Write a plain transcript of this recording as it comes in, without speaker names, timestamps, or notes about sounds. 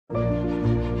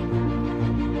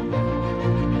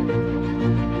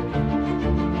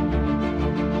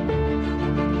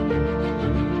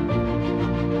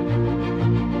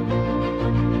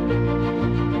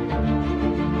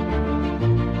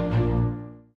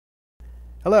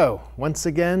Hello, once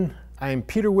again, I am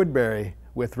Peter Woodbury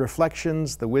with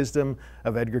Reflections, the Wisdom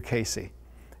of Edgar Cayce.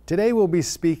 Today we'll be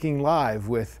speaking live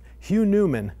with Hugh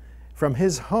Newman from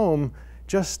his home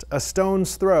just a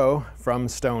stone's throw from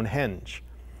Stonehenge.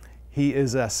 He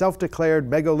is a self-declared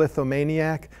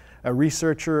megalithomaniac, a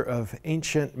researcher of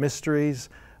ancient mysteries,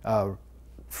 a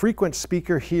frequent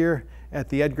speaker here at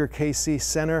the Edgar Cayce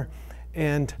Center,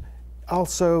 and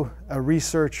also a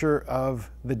researcher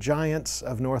of the giants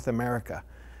of North America.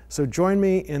 So join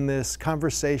me in this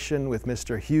conversation with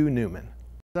Mr. Hugh Newman.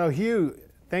 So Hugh,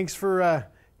 thanks for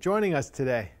joining us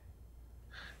today.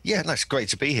 Yeah, no, it's great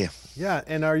to be here. Yeah,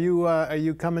 and are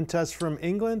you coming to us from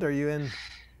England? Are you in?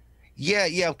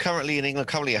 Yeah, I'm currently in England,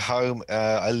 currently at home.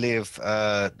 I live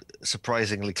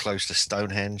surprisingly close to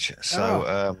Stonehenge,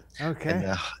 so Okay. in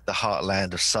the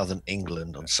heartland of southern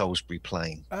England on Salisbury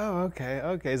Plain. Oh,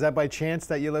 okay. Is that by chance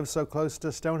that you live so close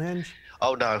to Stonehenge?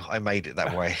 Oh no, I made it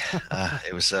that way.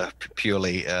 It was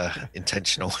purely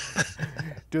intentional.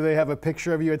 Do they have a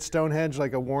picture of you at Stonehenge,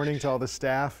 like a warning to all the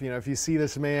staff? You know, if you see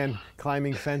this man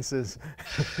climbing fences.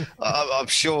 I'm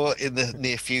sure in the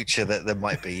near future that there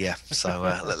might be, yeah. So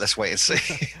let's wait and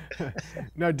see.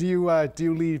 Now, do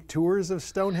you lead tours of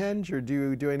Stonehenge, or do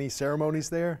you do any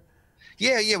ceremonies there?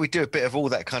 Yeah, we do a bit of all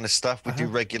that kind of stuff. We do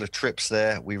regular trips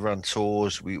there. We run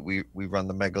tours. We run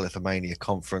the Megalithomania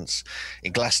conference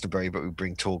in Glastonbury, but we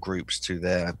bring tour groups to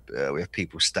there. We have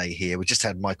people stay here. We just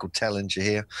had Michael Tellinger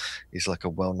here. He's like a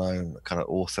well-known kind of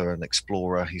author and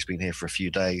explorer. He's been here for a few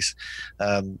days.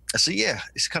 So yeah,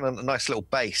 it's kind of a nice little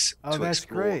base Oh, to that's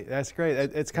explore. great. That's great.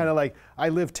 It's kind of like I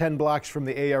live 10 blocks from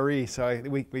the A.R.E., so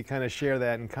we kind of share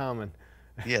that in common.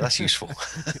 Yeah, that's useful.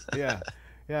 Yeah.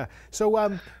 Yeah. So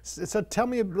tell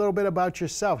me a little bit about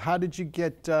yourself. How did you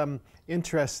get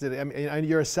interested? I mean,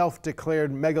 you're a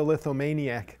self-declared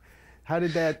megalithomaniac. How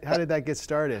did that get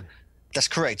started? That's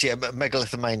correct. Yeah,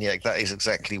 megalithomaniac. That is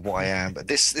exactly what I am. But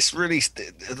this really,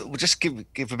 we'll just give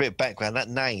a bit of background. That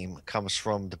name comes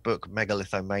from the book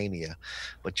Megalithomania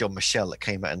by John Michel that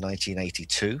came out in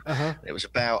 1982. It was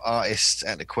about artists,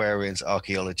 antiquarians,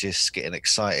 archaeologists getting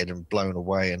excited and blown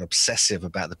away and obsessive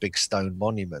about the big stone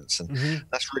monuments. And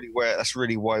that's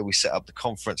really why we set up the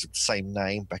conference of the same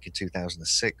name back in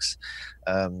 2006,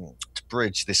 to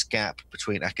bridge this gap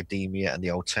between academia and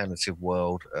the alternative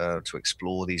world, to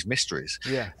explore these mysteries.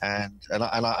 Yeah. And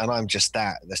I'm just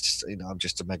that. That's just, I'm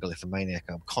just a megalithomaniac.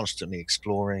 I'm constantly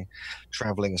exploring,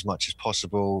 traveling as much as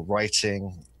possible,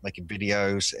 writing, making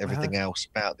videos, everything else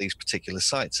about these particular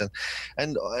sites.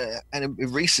 And in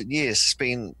recent years, it's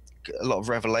been a lot of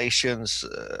revelations,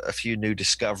 a few new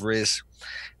discoveries,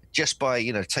 just by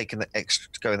going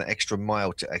the extra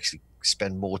mile to actually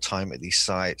spend more time at these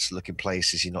sites, look in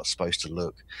places you're not supposed to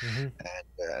look,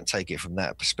 and take it from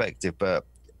that perspective. But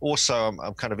also,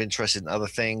 I'm kind of interested in other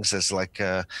things. There's like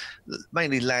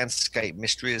mainly landscape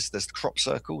mysteries. There's the crop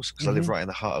circles, because I live right in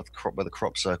the heart of the crop, where the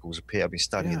crop circles appear. I've been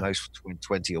studying those for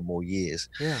 20 or more years.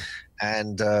 Yeah.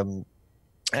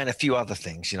 And a few other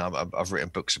things. I've written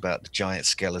books about the giant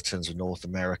skeletons of North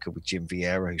America with Jim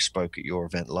Vieira, who spoke at your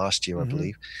event last year, I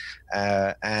believe.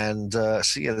 So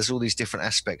yeah, there's all these different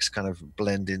aspects kind of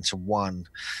blend into one,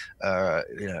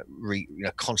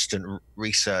 constant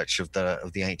research of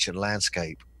the ancient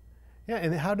landscape. Yeah.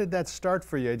 And how did that start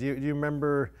for you? Do you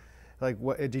remember, like,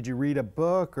 what did you read a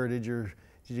book, or did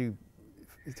you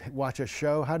watch a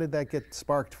show? How did that get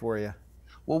sparked for you?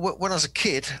 Well, when I was a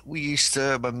kid,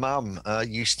 my mum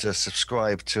used to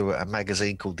subscribe to a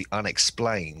magazine called The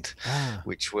Unexplained,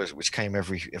 which came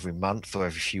every month or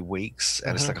every few weeks,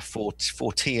 and it's like a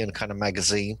 14 kind of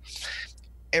magazine.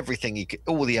 Everything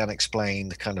all the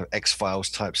unexplained kind of X-Files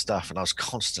type stuff, and I was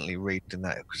constantly reading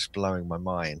that. It was blowing my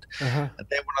mind. And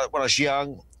then when I was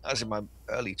young, I was in my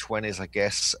early 20s, I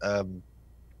guess.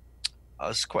 I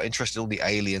was quite interested in all the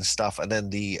alien stuff, and then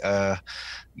the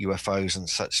UFOs and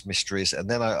such mysteries. And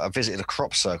then I visited a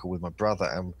crop circle with my brother,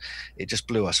 and it just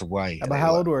blew us away. About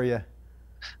how old were you?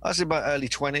 I was in my early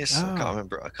 20s. I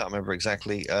can't remember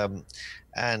exactly.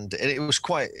 And it was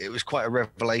quite a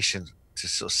revelation to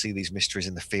sort of see these mysteries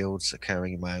in the fields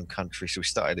occurring in my own country. So we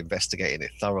started investigating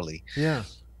it thoroughly. Yeah.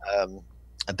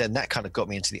 And then that kind of got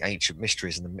me into the ancient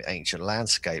mysteries and the ancient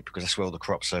landscape, because that's where all the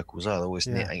crop circles are. They're always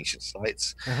near ancient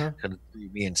sites. Kind of drew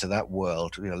me into that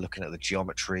world, looking at the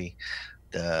geometry,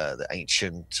 the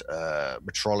ancient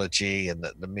metrology, and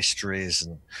the mysteries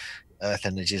and earth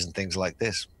energies and things like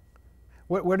this.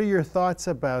 What are your thoughts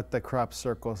about the crop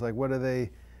circles? Like, what are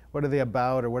they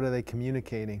about, or what are they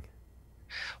communicating?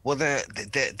 Well,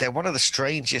 they're one of the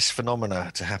strangest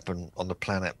phenomena to happen on the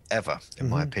planet ever, in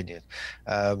my opinion.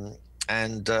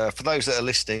 And for those that are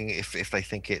listening, if they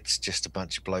think it's just a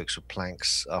bunch of blokes with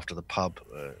planks after the pub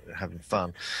having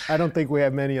fun, I don't think we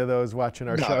have many of those watching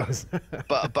our no, shows.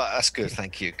 but that's good.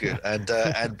 Thank you. Good. And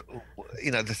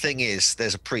you know, the thing is,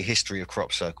 there's a prehistory of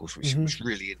crop circles, which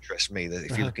really interests me. That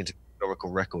if you look into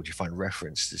historical record, you find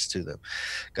references to them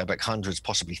go back hundreds,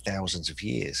 possibly thousands of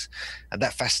years, and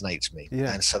that fascinates me.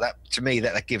 Yeah. And so that, to me,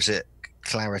 that gives it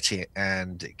clarity,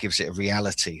 and it gives it a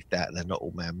reality that they're not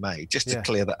all man-made, just to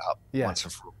clear that up once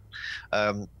and for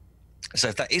all. So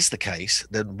if that is the case,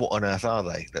 then what on earth are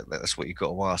they? That's what you've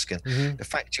got to ask. And the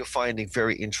fact you're finding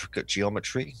very intricate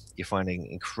geometry, you're finding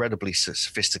incredibly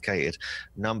sophisticated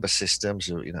number systems,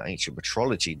 or ancient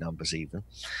metrology numbers even.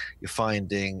 You're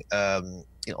finding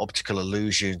optical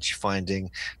illusions. You're finding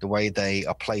the way they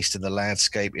are placed in the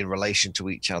landscape in relation to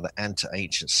each other and to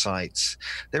ancient sites.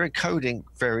 They're encoding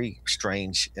very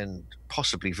strange and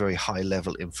possibly very high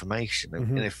level information.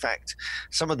 And in fact,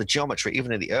 some of the geometry,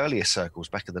 even in the earlier circles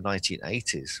back in the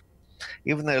 1980s,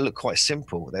 even though they look quite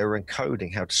simple, they were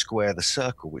encoding how to square the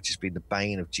circle, which has been the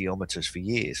bane of geometers for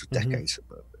years, decades,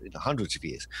 hundreds of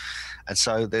years. And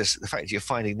so there's the fact that you're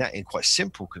finding that in quite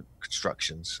simple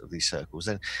constructions of these circles.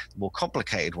 Then the more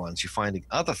complicated ones, you're finding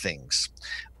other things,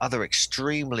 other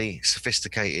extremely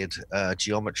sophisticated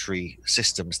geometry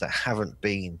systems that haven't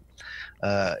been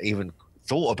even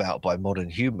thought about by modern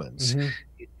humans.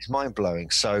 It's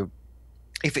mind-blowing. So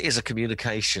if it is a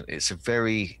communication, it's a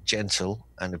very gentle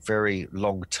and a very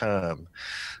long-term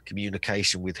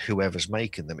communication with whoever's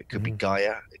making them. It could be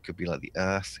Gaia, it could be like the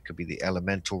earth, it could be the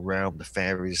elemental realm, the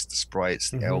fairies, the sprites,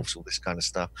 the elves, all this kind of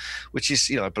stuff, which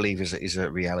is, I believe is a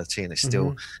reality, and it's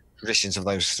still, traditions of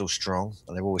those are still strong,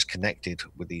 and they're always connected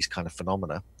with these kind of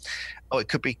phenomena. Oh, it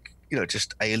could be,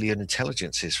 just alien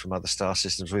intelligences from other star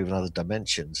systems or even other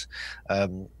dimensions.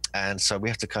 And so we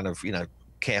have to kind of,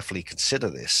 carefully consider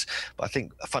this. But I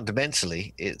think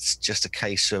fundamentally it's just a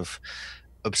case of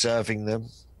observing them,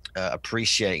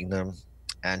 appreciating them,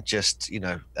 and just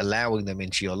allowing them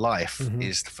into your life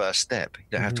is the first step. You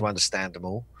don't have to understand them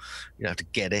all, you don't have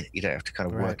to get it, you don't have to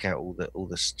kind of work out all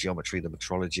this geometry, the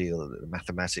metrology, or the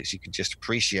mathematics. You can just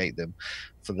appreciate them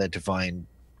for their divine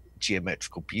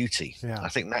geometrical beauty. I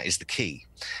think that is the key.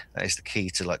 That is the key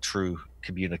to like true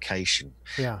communication,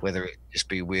 whether it just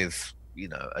be with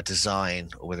a design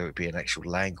or whether it be an actual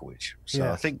language.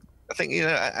 So I think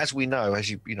as we know,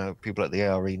 as people at the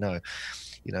A.R.E. know,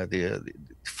 the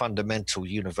fundamental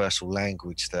universal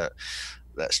language that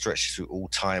stretches through all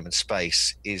time and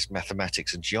space is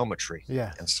mathematics and geometry.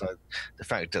 And so the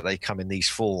fact that they come in these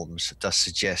forms does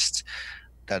suggest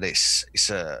that it's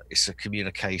a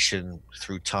communication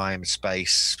through time,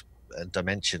 space, and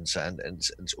dimensions, and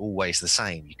it's always the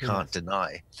same. You can't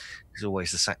deny it's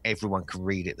always the same. Everyone can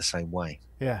read it the same way.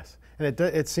 Yes, and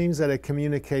it seems that it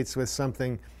communicates with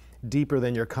something deeper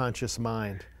than your conscious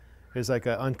mind. There's like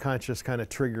an unconscious kind of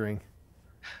triggering.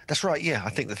 That's right. Yeah, I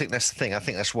think that's the thing. I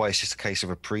think that's why it's just a case of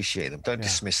appreciating them. Don't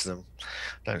dismiss them.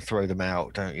 Don't throw them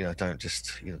out. Don't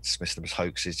just dismiss them as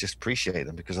hoaxes. Just appreciate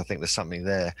them, because I think there's something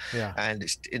there. And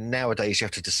nowadays you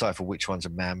have to decipher which ones are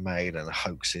man-made and are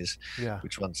hoaxes,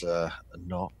 which ones are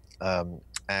not.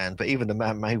 But even the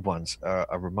man-made ones are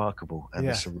remarkable, and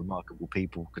there's some remarkable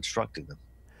people constructing them.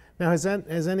 Now, has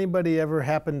anybody ever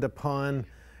happened upon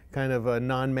kind of a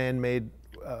non-man-made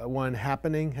one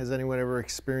happening? Has anyone ever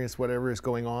experienced whatever is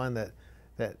going on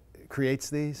that creates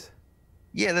these?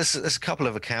 Yeah, there's a couple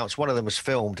of accounts. One of them was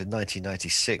filmed in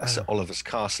 1996 at Oliver's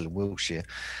Castle in Wiltshire,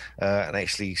 and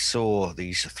actually saw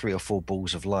these 3 or 4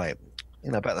 balls of light,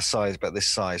 about this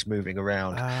size, moving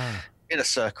around in a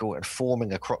circle and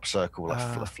forming a crop circle, like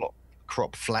a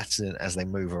crop flattening as they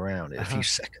move around in a few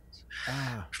seconds.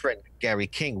 Friend Gary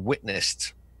King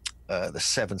witnessed the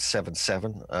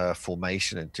 777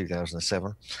 formation in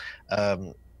 2007.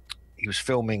 He was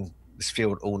filming this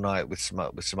field all night with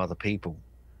some other people,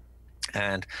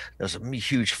 and there was a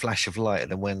huge flash of light,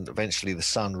 and then when eventually the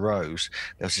sun rose,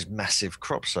 there was this massive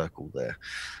crop circle there.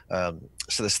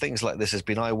 So there's things like this. There's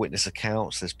been eyewitness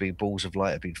accounts. There's been balls of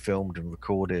light have been filmed and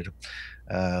recorded.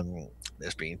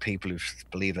 There's been people who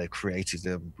believe they've created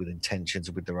them with intentions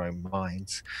and with their own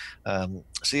minds.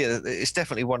 So yeah, it's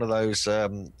definitely one of those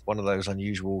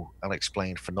unusual,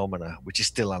 unexplained phenomena, which is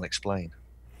still unexplained.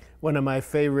 One of my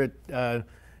favorite kind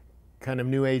of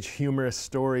New Age humorous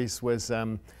stories was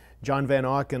John Van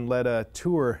Auken led a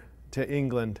tour to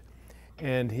England,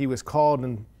 and he was called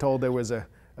and told there was a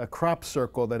crop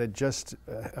circle that had just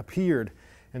appeared,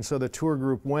 and so the tour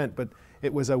group went, but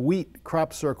it was a wheat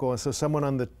crop circle, and so someone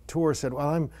on the tour said,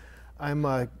 well,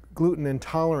 I'm gluten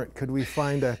intolerant, could we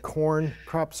find a corn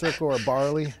crop circle or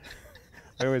barley?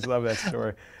 I always love that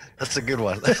story. That's a good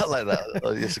one. I like that.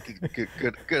 It's a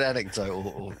good anecdote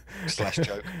or slash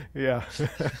joke. Yeah.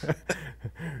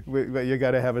 But you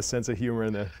got to have a sense of humor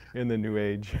in the New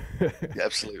Age. Yeah,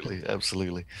 absolutely,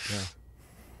 absolutely.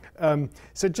 Yeah.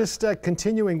 So just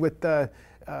continuing with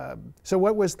so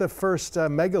what was the first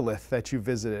megalith that you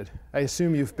visited? I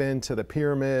assume you've been to the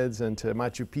pyramids and to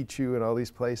Machu Picchu and all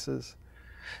these places.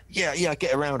 Yeah, I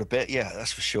get around a bit. Yeah,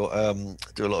 that's for sure.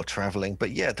 Do a lot of traveling.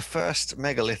 But yeah, the first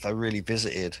megalith I really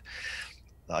visited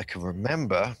that I can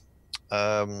remember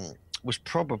was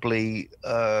probably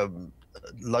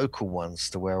local ones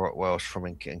to where I was from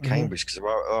in Cambridge, because there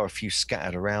are a few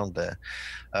scattered around there.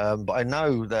 But I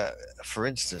know that, for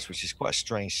instance, which is quite a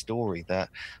strange story, that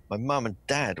my mum and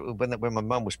dad, when my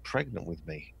mum was pregnant with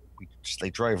me, they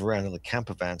drove around in the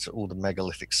camper van to all the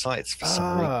megalithic sites for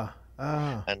some reason.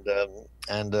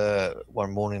 And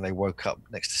one morning they woke up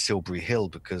next to Silbury Hill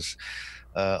because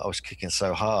I was kicking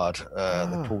so hard.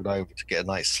 They pulled over to get a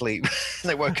night's sleep.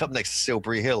 They woke up next to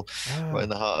Silbury Hill, right in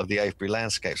the heart of the Avebury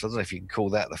landscape. So I don't know if you can call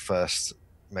that the first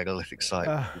megalithic site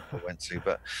we went to,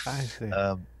 but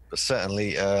but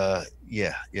certainly,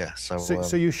 yeah.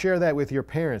 So you share that with your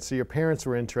parents. So your parents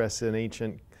were interested in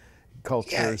ancient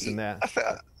cultures and that.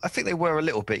 I think they were a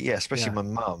little bit, yeah. Especially my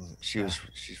mum. She's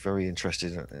very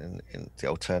interested in the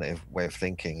alternative way of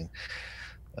thinking.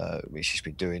 She's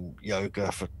been doing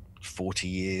yoga for 40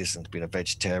 years and been a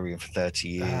vegetarian for 30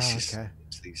 years.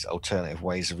 These alternative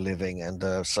ways of living, and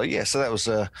so that was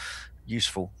a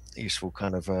useful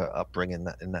kind of upbringing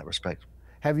in that respect.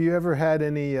 Have you ever had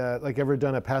any ever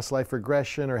done a past life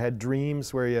regression or had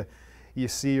dreams where you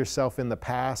see yourself in the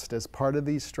past as part of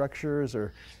these structures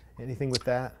or anything with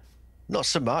that? Not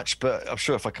so much, but I'm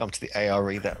sure if I come to the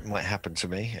A.R.E. that might happen to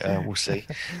me. We'll see.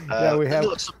 Yeah,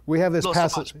 we have this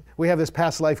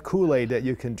past life Kool-Aid that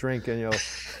you can drink, and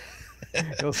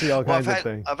you'll see all kinds of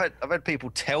things. I've had people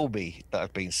tell me that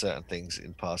I've been certain things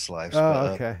in past lives. Oh,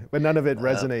 okay, but none of it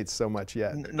resonates so much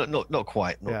yet. Not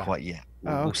quite yet.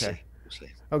 We'll see.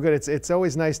 Oh, good. It's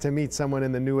always nice to meet someone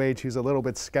in the New Age who's a little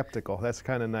bit skeptical. That's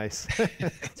kind of nice.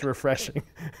 It's refreshing.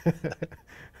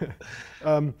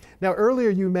 Now, earlier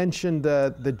you mentioned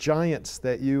the giants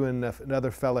that you and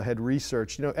another fellow had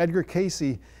researched. Edgar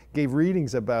Cayce gave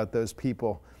readings about those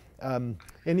people.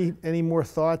 Any more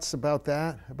thoughts about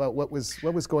that? About what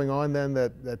was going on then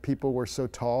that people were so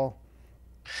tall?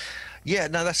 Yeah,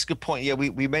 no, that's a good point. Yeah,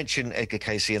 we mentioned Edgar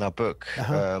Cayce in our book.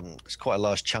 It's quite a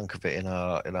large chunk of it in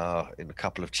a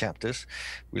couple of chapters.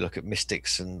 We look at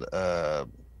mystics and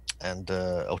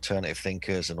alternative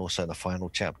thinkers, and also in the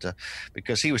final chapter,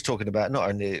 because he was talking about not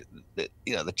only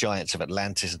the giants of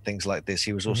Atlantis and things like this.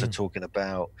 He was also talking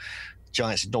about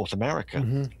giants in North America,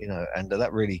 and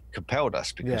that really compelled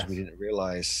us, because we didn't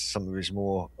realize some of his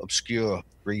more obscure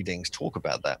readings talk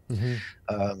about that.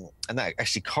 And that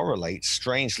actually correlates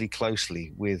strangely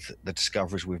closely with the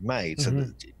discoveries we've made. So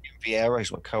Vieira,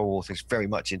 who's my co-author, is very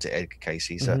much into Edgar Cayce.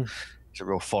 He's a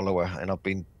real follower, and I've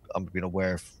been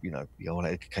aware of the whole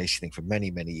Edgar Cayce thing for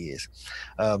many years.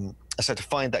 So to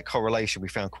find that correlation, we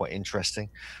found quite interesting,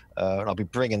 and I'll be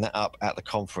bringing that up at the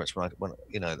conference when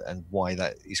and why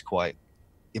that is quite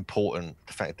important.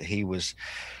 The fact that he was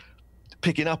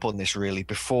picking up on this really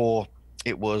before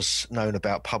it was known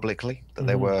about publicly, that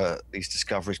there were these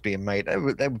discoveries being made. They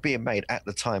were being made at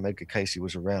the time Edgar Cayce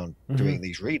was around doing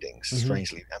these readings,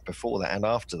 strangely, and before that and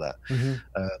after that.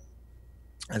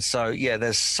 And so,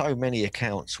 there's so many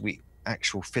accounts,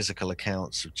 actual physical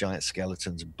accounts of giant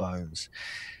skeletons and bones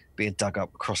being dug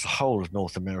up across the whole of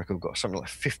North America. We've got something like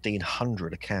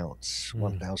 1,500 accounts,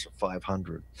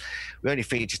 1,500. We only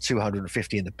featured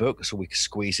 250 in the book, so we could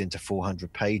squeeze into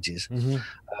 400 pages.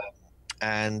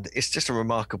 And it's just a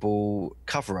remarkable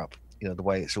cover-up, the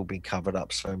way it's all been covered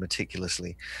up so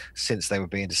meticulously since they were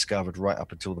being discovered right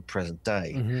up until the present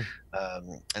day.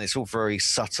 And it's all very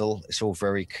subtle. It's all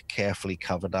very carefully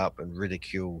covered up and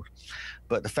ridiculed.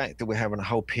 But the fact that we're having a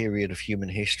whole period of human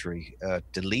history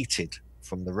deleted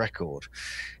from the record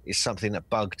is something that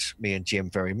bugged me and Jim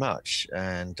very much.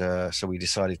 And so we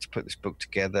decided to put this book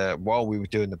together. While we were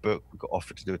doing the book, we got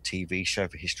offered to do a TV show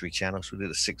for History Channel. So we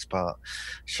did a 6-part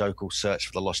show called Search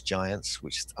for the Lost Giants,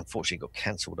 which unfortunately got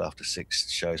cancelled after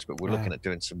 6 shows. But we're looking at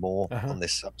doing some more on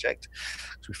this subject,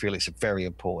 because we feel it's a very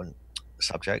important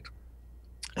subject.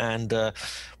 And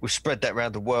we've spread that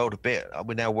around the world a bit.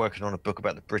 We're now working on a book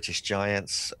about the British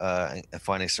giants, and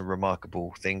finding some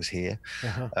remarkable things here.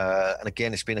 And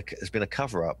again, it's been a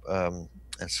cover up.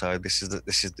 And so this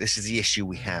is the issue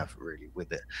we have really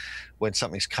with it. When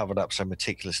something's covered up so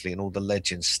meticulously and all the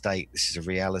legends state this is a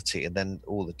reality, and then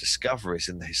all the discoveries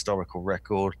in the historical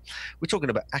record, we're talking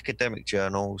about academic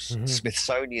journals,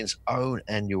 Smithsonian's own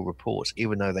annual reports,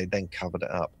 even though they then covered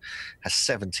it up, has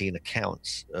 17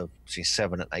 accounts of between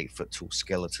 7 and 8 foot tall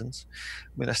skeletons.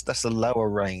 I mean, that's the lower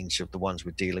range of the ones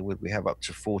we're dealing with. We have up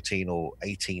to 14 or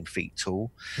 18 feet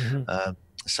tall,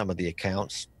 some of the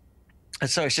accounts. And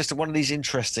so it's just one of these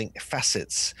interesting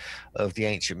facets of the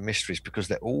ancient mysteries, because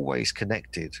they're always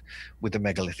connected with the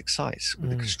megalithic sites,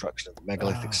 with the construction of the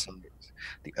megalithic sites,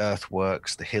 the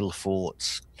earthworks, the hill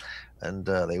forts, and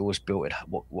they always built in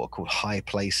what are called high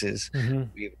places.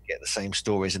 We even get the same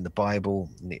stories in the Bible,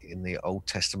 in the Old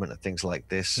Testament, and things like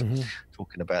this,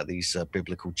 talking about these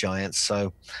biblical giants.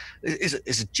 So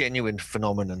it's a genuine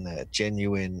phenomenon there,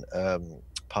 genuine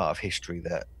part of history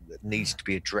that needs to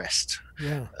be addressed.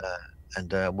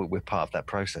 And we're part of that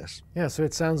process. Yeah, so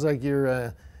it sounds like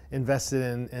you're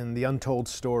invested in the untold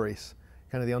stories,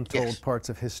 kind of the untold parts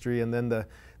of history, and then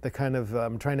the kind of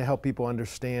trying to help people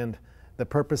understand the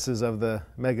purposes of the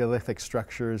megalithic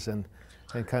structures and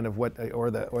kind of what,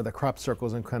 or the crop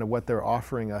circles, and kind of what they're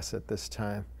offering us at this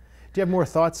time. Do you have more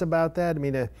thoughts about that? I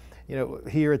mean, you know,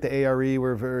 here at the A.R.E.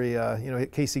 we're very, you know,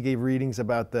 Cayce gave readings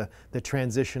about the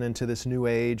transition into this new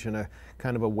age and a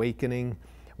kind of awakening.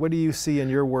 What do you see in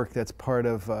your work that's part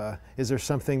of, is there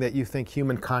something that you think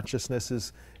human consciousness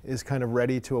is kind of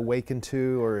ready to awaken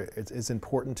to, or is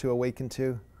important to awaken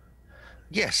to?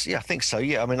 Yes, yeah, I think so.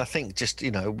 Yeah, I mean, I think just,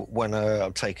 you know, when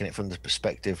I'm taking it from the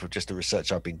perspective of just the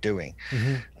research I've been doing,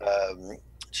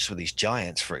 just with these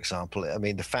giants, for example, I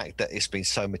mean, the fact that it's been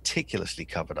so meticulously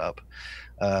covered up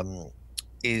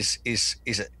is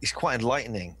quite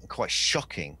enlightening and quite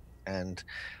shocking, and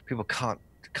people can't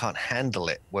handle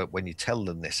it when you tell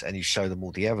them this and you show them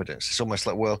all the evidence. It's almost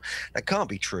like, well, that can't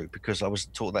be true because I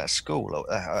wasn't taught that at school.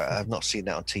 I've not seen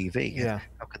that on TV.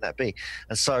 How can that be?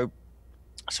 And so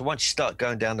once you start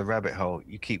going down the rabbit hole,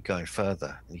 you keep going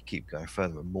further and you keep going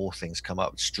further, and more things come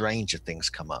up, stranger things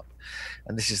come up.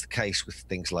 And this is the case with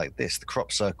things like this. The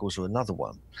crop circles are another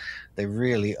one. They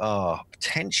really are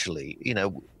potentially, you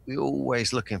know, we're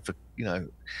always looking for, you know,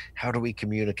 how do we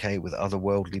communicate with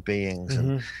otherworldly beings,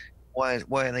 and why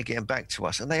are they getting back to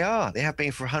us? And they have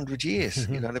been for 100 years.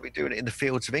 You know, they've been doing it in the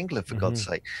fields of England, for God's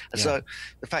sake. And so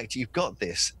the fact you've got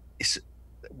this is,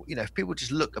 you know, if people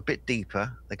just look a bit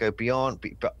deeper, they go beyond,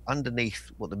 but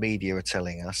underneath what the media are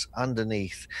telling us,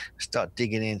 underneath, start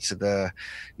digging into the,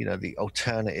 you know, the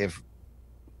alternative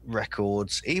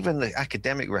records, even the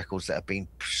academic records that have been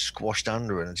squashed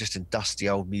under and are just in dusty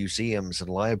old museums and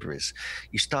libraries,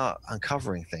 you start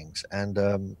uncovering things. And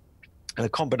a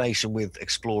combination with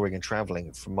exploring and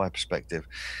traveling, from my perspective,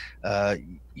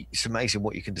 it's amazing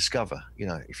what you can discover, you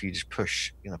know, if you just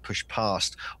push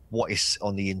past what is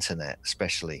on the internet,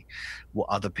 especially what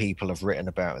other people have written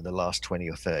about in the last 20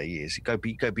 or 30 years. You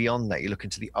go beyond that. You look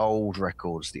into the old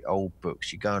records, the old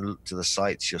books. You go and look to the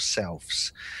sites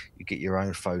yourselves. You get your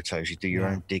own photos. You do your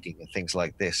own digging and things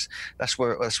like this. That's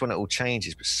when it all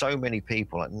changes. But so many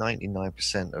people, like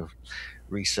 99% of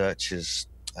researchers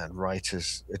and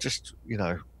writers, are just, you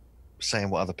know, saying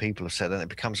what other people have said, and it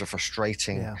becomes a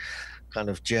frustrating kind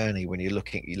of journey when you're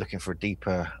looking for a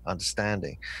deeper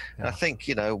understanding. And I think,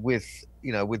 you know,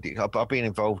 I've been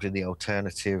involved in the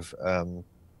alternative kind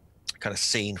of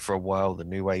scene for a while, the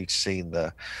new age scene,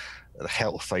 the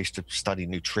health. I used to study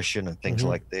nutrition and things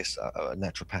like this,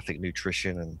 naturopathic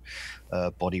nutrition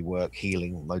and body work,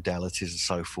 healing modalities and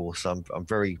so forth. So I'm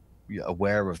very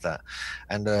aware of that,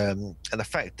 and the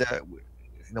fact that,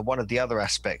 you know, one of the other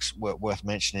aspects worth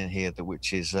mentioning here,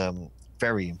 which is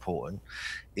very important,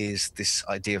 is this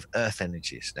idea of earth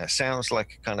energies. Now, it sounds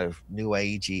like a kind of new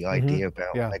agey idea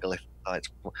about megalithic sites,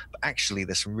 but actually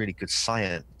there's some really good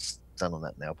science done on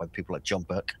that now by people like John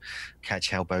Burke. Kaj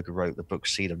Halberger wrote the book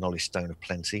Seed of Knowledge, Stone of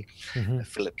Plenty.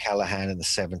 Philip Callahan in the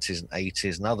 70s and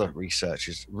 80s, and other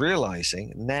researchers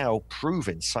realizing, now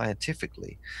proven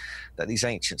scientifically, that these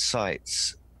ancient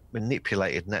sites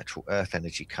manipulated natural earth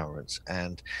energy currents.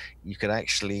 And you can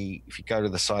actually, if you go to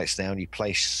the sites now and you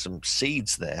place some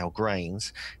seeds there or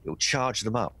grains, it'll charge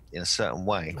them up in a certain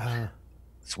way.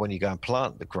 So when you go and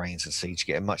plant the grains and seeds,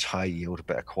 you get a much higher yield, a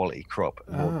better quality crop,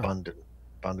 and more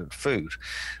abundant food.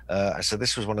 So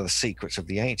this was one of the secrets of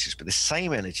the ancients. But the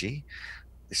same energy,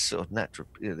 this sort of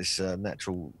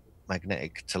natural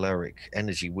magnetic telluric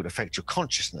energy, would affect your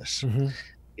consciousness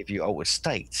give you altered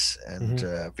states and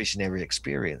visionary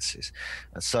experiences.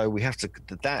 And so we have to,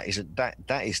 that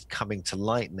is coming to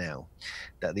light now,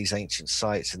 that these ancient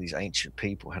sites and these ancient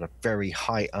people had a very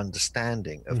high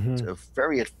understanding of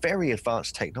very, very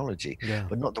advanced technology,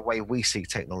 but not the way we see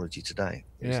technology today.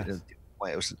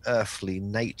 It was an earthly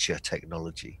nature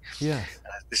technology. Yeah,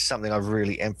 this is something I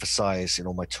really emphasize in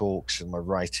all my talks and my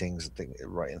writings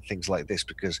and things like this,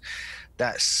 because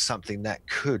that's something that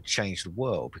could change the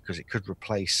world, because it could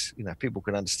replace, people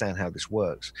could understand how this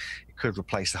works. It could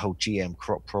replace the whole GM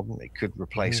crop problem. It could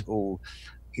replace all,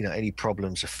 any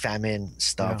problems of famine,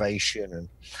 starvation,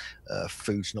 and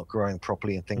food's not growing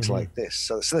properly and things like this.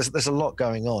 So there's a lot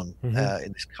going on in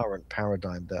this current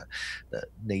paradigm that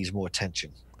needs more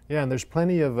attention. Yeah, and there's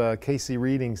plenty of Cayce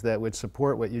readings that would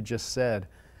support what you just said.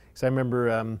 So I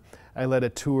remember I led a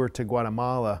tour to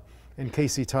Guatemala, and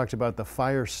Cayce talked about the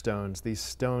fire stones, these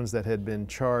stones that had been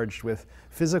charged with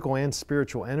physical and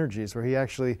spiritual energies, where he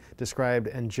actually described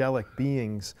angelic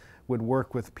beings would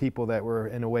work with people that were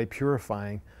in a way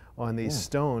purifying on these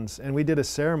stones. And we did a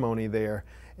ceremony there,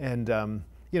 and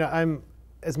I'm,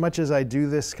 as much as I do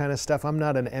this kind of stuff, I'm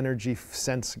not an energy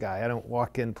sense guy. I don't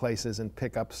walk in places and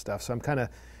pick up stuff, so I'm kind of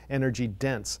energy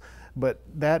dense. But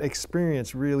that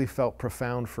experience really felt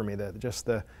profound for me, that just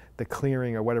the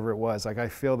clearing or whatever it was. Like I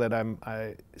feel that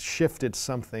I shifted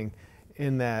something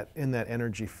in that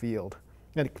energy field,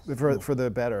 and for the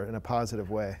better, in a positive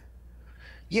way.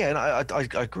 Yeah, and I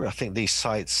agree. I think these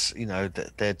sites,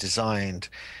 that they're designed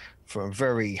from a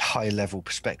very high level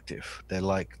perspective.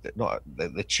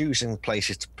 They're choosing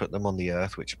places to put them on the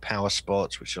earth, which are power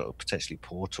spots, which are potentially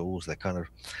portals. They're kind of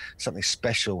something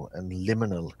special and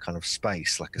liminal kind of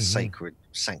space, like a sacred,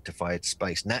 sanctified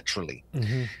space naturally.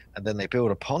 And then they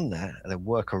build upon that and then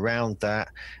work around that,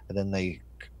 and then they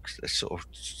sort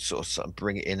of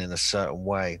bring it in a certain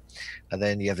way, and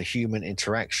then you have a human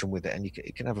interaction with it, and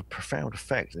it can have a profound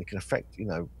effect, and it can affect,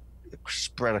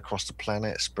 spread across the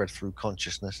planet, spread through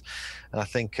consciousness. And I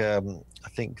think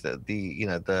that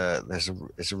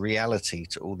there's a reality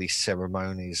to all these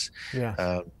ceremonies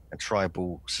and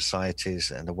tribal societies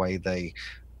and the way they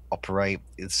operate.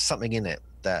 It's something in it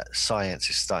that science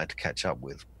is starting to catch up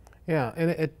with. Yeah, and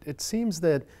it seems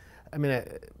that,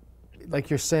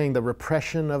 like you're saying, the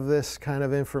repression of this kind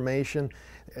of information,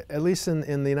 at least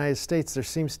in the United States, there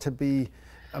seems to be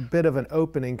a bit of an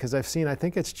opening, because I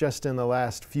think it's just in the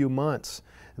last few months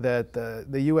that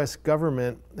the U.S.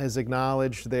 government has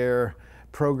acknowledged their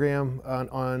program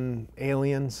on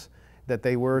aliens, that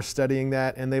they were studying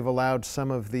that, and they've allowed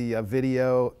some of the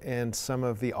video and some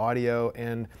of the audio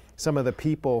and some of the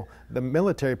people, the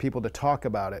military people, to talk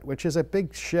about it, which is a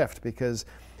big shift, because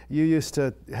you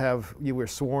were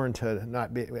sworn to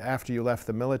not be, after you left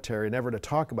the military, never to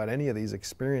talk about any of these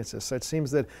experiences. So it seems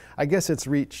that, I guess it's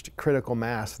reached critical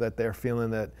mass, that they're feeling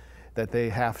that they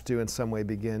have to in some way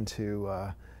begin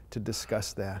to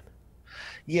discuss that.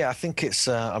 Yeah, I think it's.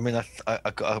 I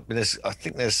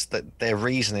think there's their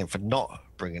reasoning for not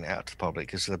bringing it out to the public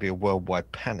because there'll be a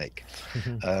worldwide panic,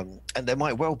 and there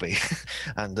might well be,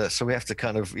 and so we have to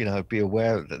kind of be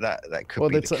aware that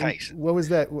could be the case. What was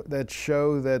that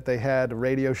show that they had, a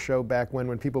radio show back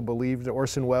when people believed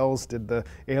Orson Welles did the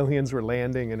aliens were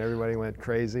landing and everybody went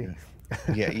crazy?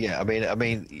 Yeah. I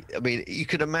mean, you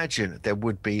could imagine there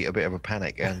would be a bit of a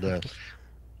panic, and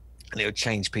it would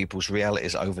change people's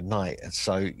realities overnight. And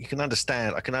so I can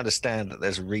understand that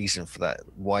there's a reason for that,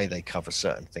 why they cover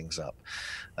certain things up,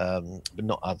 but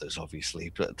not others,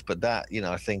 obviously. But that,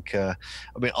 I think,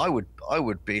 I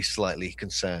would be slightly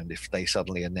concerned if they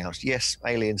suddenly announced, yes,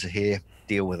 aliens are here,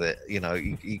 deal with it. You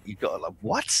got to, like,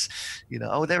 what?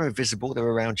 Oh, they're invisible, they're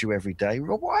around you every day.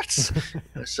 What?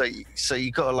 so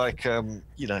you got to, like,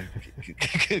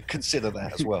 consider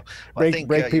that as well. Break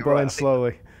people in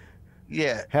slowly.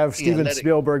 Yeah. Have Steven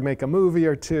Spielberg make a movie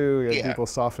or two, and people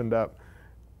softened up.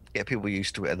 Yeah, people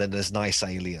used to it, and then there's nice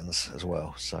aliens as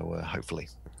well. So hopefully.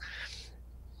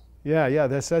 Yeah,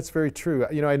 that's very true.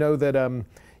 I know that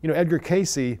Edgar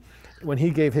Cayce, when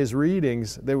he gave his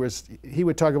readings, he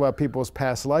would talk about people's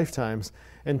past lifetimes,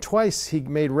 and twice he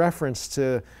made reference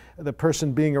to the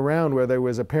person being around where there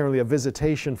was apparently a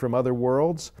visitation from other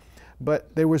worlds,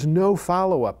 but there was no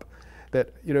follow-up.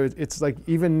 That, it's like,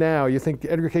 even now, you think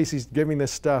Edgar Cayce's giving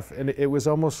this stuff, and it was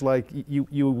almost like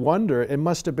you wonder, it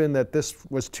must have been that this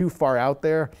was too far out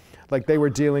there. Like, they were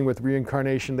dealing with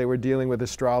reincarnation, they were dealing with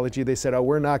astrology. They said, oh,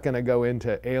 we're not going to go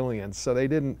into aliens. So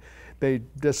it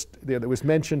was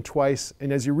mentioned twice.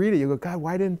 And as you read it, you go, God,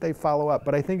 why didn't they follow up?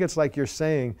 But I think it's like you're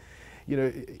saying,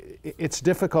 it's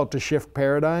difficult to shift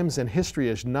paradigms, and history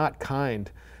is not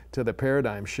kind to the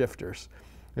paradigm shifters.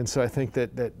 And so I think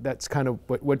that's kind of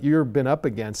what you've been up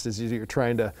against is you're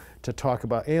trying to talk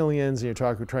about aliens, and you're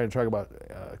trying to talk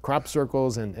about crop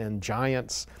circles and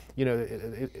giants. You know,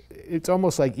 it's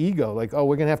almost like ego, like, oh,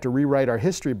 we're going to have to rewrite our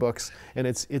history books, and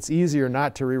it's easier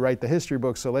not to rewrite the history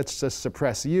books, so let's just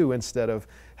suppress you instead of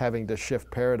having to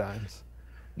shift paradigms.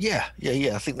 Yeah.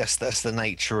 I think that's the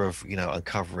nature of, you know,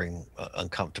 uncovering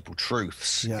uncomfortable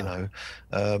truths. Yeah. You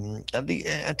know,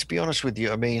 and to be honest with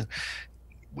you, I mean,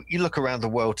 you look around the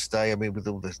world today. I mean, with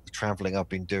all the traveling I've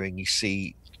been doing, you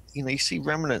see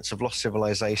remnants of lost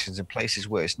civilizations in places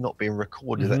where it's not being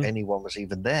recorded that anyone was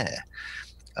even there.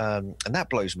 And that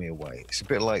blows me away. It's a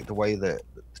bit like the way that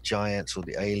the giants or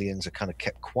the aliens are kind of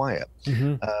kept quiet.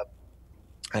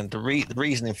 And the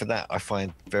reasoning for that I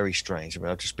find very strange. I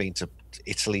mean, I've just been to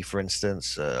Italy, for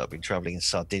instance. I've been traveling in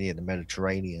Sardinia, the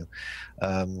Mediterranean.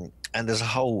 And there's a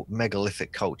whole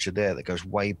megalithic culture there that goes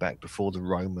way back before the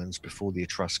Romans, before the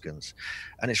Etruscans.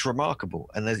 And it's remarkable.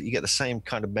 And you get the same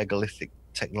kind of megalithic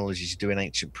technologies you do in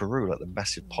ancient Peru, like the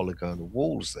massive polygonal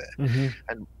walls there.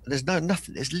 And there's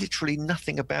literally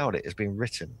nothing about it has been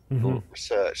written or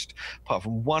researched, apart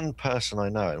from one person I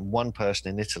know and one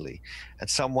person in Italy,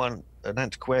 and an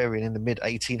antiquarian in the mid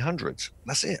 1800s.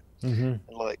 That's it. And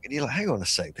you're like, hang on a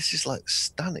sec, this is like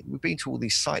stunning. We've been to all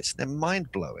these sites, they're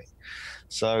mind blowing.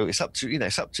 So it's up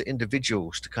to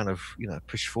individuals to kind of, you know,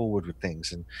 push forward with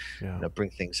things and you know, bring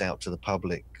things out to the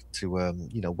public to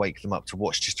you know, wake them up to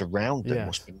what's just around them,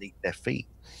 what's beneath their feet.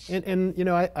 And you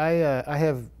know, I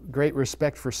have great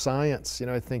respect for science. You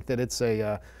know, I think that it's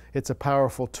a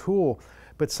powerful tool.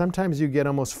 But sometimes you get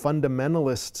almost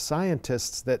fundamentalist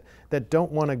scientists that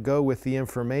don't want to go with the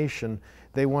information.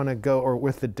 They want to go, or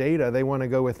with the data, they want to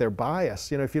go with their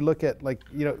bias. You know, if you look at, like,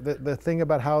 you know, the thing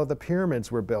about how the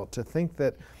pyramids were built, to think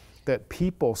that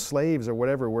people, slaves or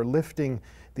whatever, were lifting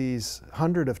these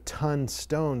 100-ton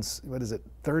stones, what is it,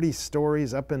 30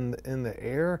 stories up in the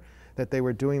air, that they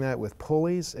were doing that with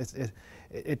pulleys,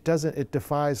 it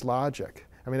defies logic.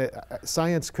 I mean,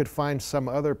 science could find some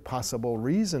other possible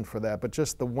reason for that, but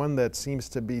just the one that seems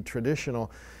to be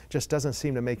traditional just doesn't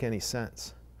seem to make any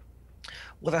sense.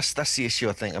 Well, that's the issue,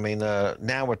 I think. I mean,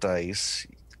 nowadays,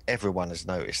 everyone has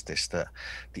noticed this, that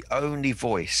the only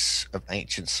voice of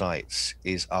ancient sites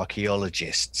is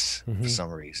archaeologists for some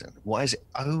reason. Why is it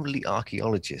only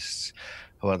archaeologists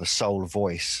who are the sole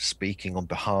voice speaking on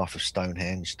behalf of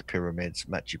Stonehenge, the pyramids,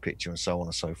 Machu Picchu, and so on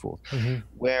and so forth?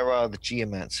 Where are the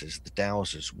geomancers, the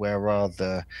dowsers? Where are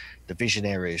the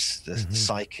visionaries, the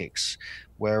psychics?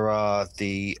 Where are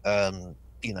the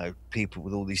you know, people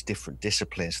with all these different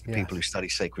disciplines, the people who study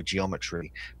sacred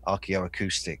geometry,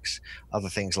 archaeoacoustics, other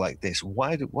things like this?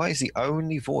 Why is the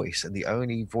only voice, and the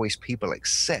only voice people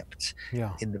accept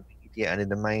in the media and in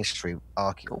the mainstream,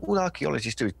 all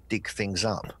archaeologists do is dig things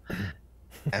up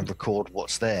and record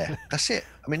what's there? That's it.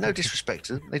 I mean, no disrespect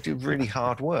to them. They do really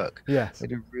hard work. They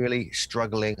do really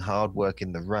struggling hard work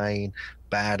in the rain,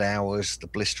 bad hours, the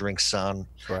blistering sun.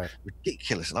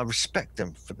 Ridiculous. And I respect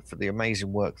them for the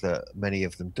amazing work that many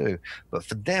of them do. But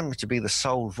for them to be the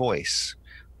sole voice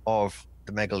of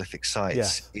the megalithic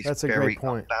sites is very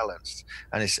unbalanced.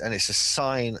 And it's a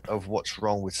sign of what's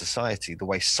wrong with society, the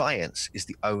way science is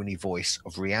the only voice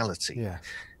of reality.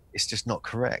 It's just not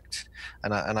correct.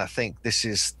 And I think this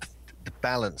is the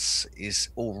balance is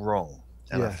all wrong.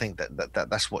 And I think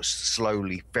that's what's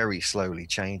very slowly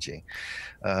changing.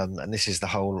 And this is the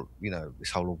whole, you know, this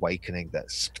whole awakening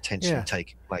that's potentially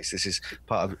taking place. This is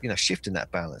part of, you know, shifting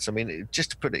that balance. I mean,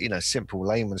 just to put it, you know, simple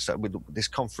layman's stuff, with this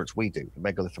conference we do,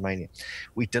 Megalithomania,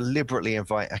 we deliberately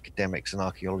invite academics and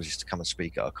archaeologists to come and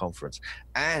speak at our conference.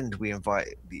 And we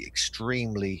invite the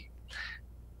extremely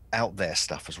out there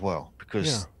stuff as well,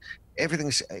 because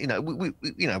everything's, you know,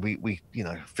 we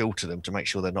filter them to make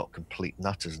sure they're not complete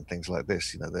nutters and things like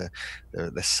this. You know,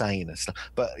 they're sane and stuff.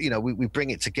 But you know, we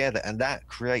bring it together, and that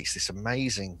creates this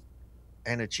amazing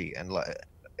energy, and like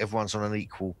everyone's on an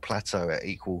equal plateau, at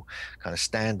equal kind of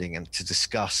standing, and to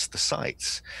discuss the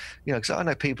sites. You know, because I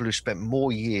know people who spent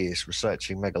more years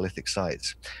researching megalithic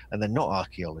sites, and they're not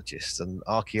archaeologists, and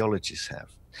archaeologists have.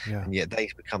 And yet they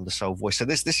become the sole voice. So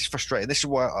this is frustrating. This is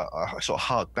why I sort of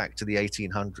hark back to the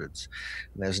 1800s.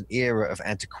 And there's an era of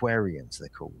antiquarians, they're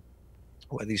called,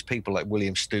 where these people like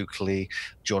William Stukeley,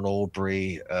 John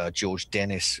Aubrey, George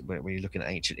Dennis, when you're looking at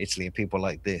ancient Italy, and people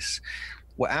like this,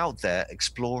 were out there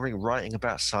exploring, writing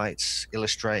about sites,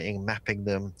 illustrating, mapping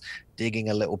them, digging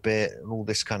a little bit, and all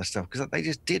this kind of stuff, because they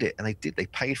just did it. And they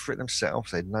paid for it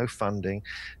themselves. They had no funding,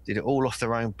 did it all off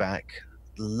their own back,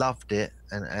 loved it,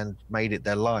 and made it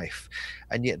their life.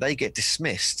 And yet they get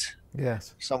dismissed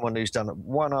Yes. Someone who's done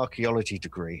one archaeology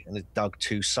degree and has dug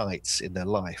 2 sites in their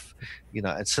life, you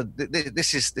know. And so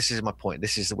this is my point.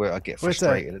 This is where I get Well,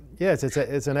 frustrated. yes,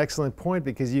 it's an excellent point,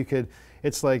 because you could,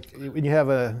 it's like when you have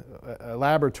a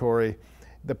laboratory,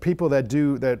 the people that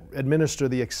administer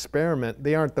the experiment,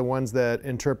 they aren't the ones that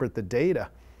interpret the data.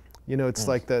 You know, it's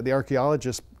like the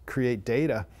archaeologists create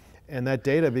data, and that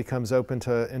data becomes open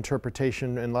to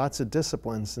interpretation in lots of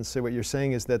disciplines. And so what you're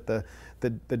saying is that the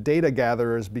data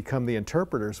gatherers become the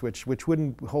interpreters, which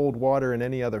wouldn't hold water in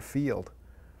any other field.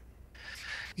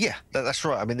 Yeah, that's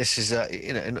right. I mean, this is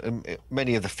you know, in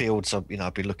many of the fields I've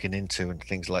been looking into and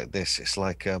things like this. It's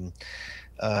like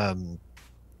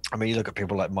I mean, you look at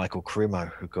people like Michael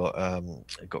Crimo, who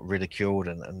got ridiculed,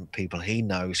 and people he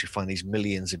knows who find these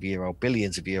billions of year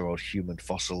old human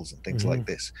fossils and things like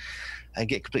this, and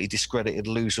get completely discredited,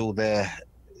 lose all their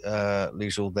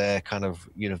kind of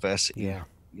university,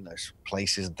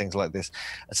 places and things like this.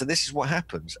 And so this is what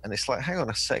happens. And it's like, hang on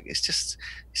a sec, it's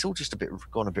all just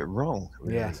gone a bit wrong,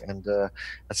 really. Yes. And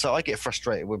so I get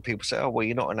frustrated when people say, oh, well,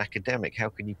 you're not an academic, how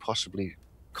can you possibly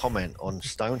comment on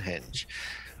Stonehenge?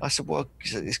 I said, well,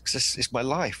 it's my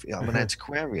life. I'm an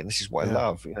antiquarian. This is what I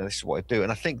love. This is what I do.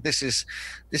 And I think this is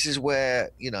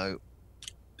where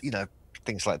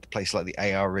things like the place like the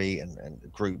A.R.E. and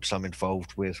groups I'm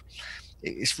involved with,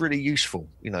 it's really useful.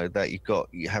 That you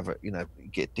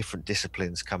get different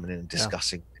disciplines coming in and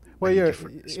discussing. Well,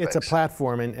 it's a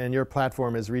platform, and your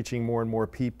platform is reaching more and more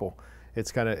people.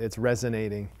 It's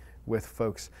resonating with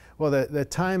folks. Well, the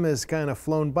time has kind of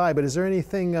flown by, but is there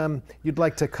anything you'd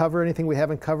like to cover, anything we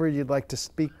haven't covered you'd like to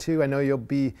speak to? I know you'll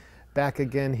be back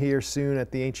again here soon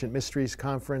at the Ancient Mysteries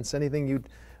Conference. Anything you'd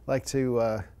like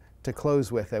to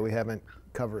close with that we haven't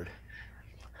covered?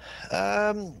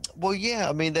 Well, yeah,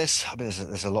 I mean, there's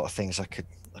a lot of things I could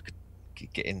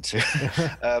get into.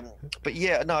 But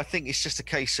yeah, no, I think it's just a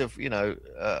case of,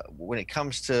 when it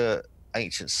comes to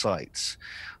ancient sites,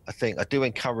 I do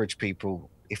encourage people,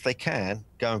 if they can,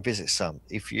 go and visit some.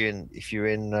 If you're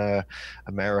in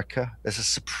America, there's a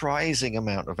surprising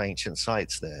amount of ancient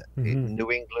sites there. In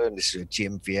New England, this is where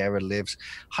Jim Vieira lives.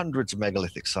 Hundreds of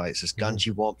megalithic sites. There's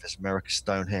Gunjawamp, there's America's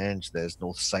Stonehenge, there's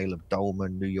North Salem,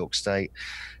 Dolmen, New York State.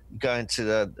 Go into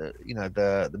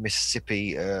the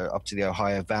Mississippi up to the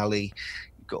Ohio Valley.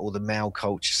 Got all the Mao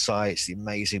culture sites, the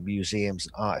amazing museums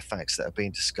and artifacts that have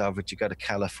been discovered. You go to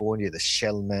California, there's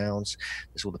shell mounds,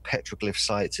 there's all the petroglyph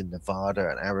sites in Nevada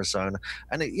and Arizona.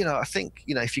 And I think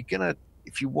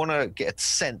if you want to get a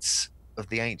sense of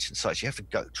the ancient sites, you have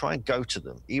to try and go to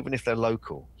them, even if they're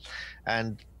local.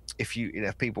 And if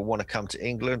if people want to come to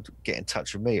England, get in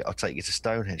touch with me. I'll take you to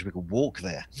Stonehenge. We can walk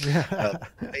there.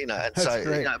 And That's so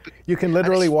great. You can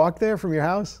literally walk there from your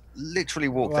house? Literally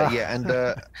walk there, yeah. And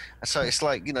so it's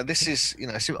like, this is,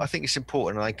 so I think it's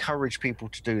important, and I encourage people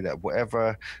to do that,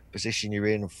 whatever position you're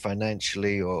in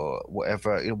financially or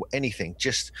whatever, anything,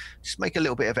 just make a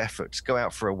little bit of effort to go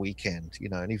out for a weekend,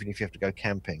 and even if you have to go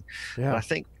camping. And I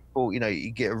think,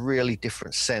 you get a really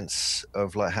different sense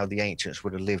of like how the ancients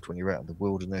would have lived when you're out in the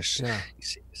wilderness. You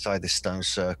sit beside this stone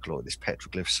circle or this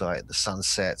petroglyph site, the sun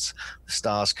sets, the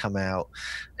stars come out,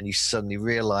 and you suddenly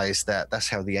realize that that's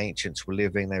how the ancients were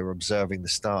living. They were observing the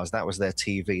stars. That was their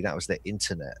TV. That was their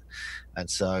internet. And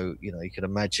so, you can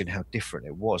imagine how different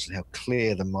it was and how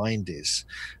clear the mind is,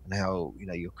 and how,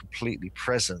 you're completely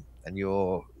present, and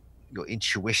your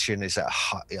intuition is at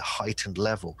a heightened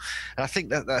level. And I think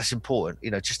that's important,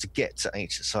 just to get to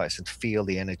ancient sites and to feel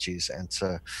the energies and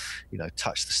to,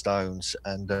 touch the stones.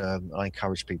 And I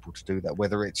encourage people to do that,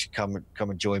 whether it's you come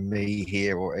and join me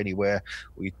here or anywhere,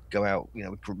 or you go out,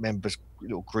 with members,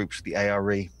 little groups of the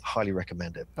A.R.E. Highly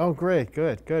recommend it. Oh, great.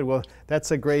 Good. Well,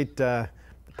 that's a great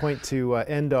point to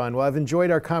end on. Well, I've enjoyed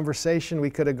our conversation. We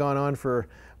could have gone on for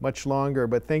much longer,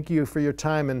 but thank you for your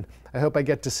time, and I hope I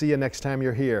get to see you next time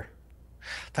you're here.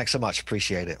 Thanks so much.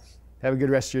 Appreciate it. Have a good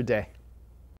rest of your day.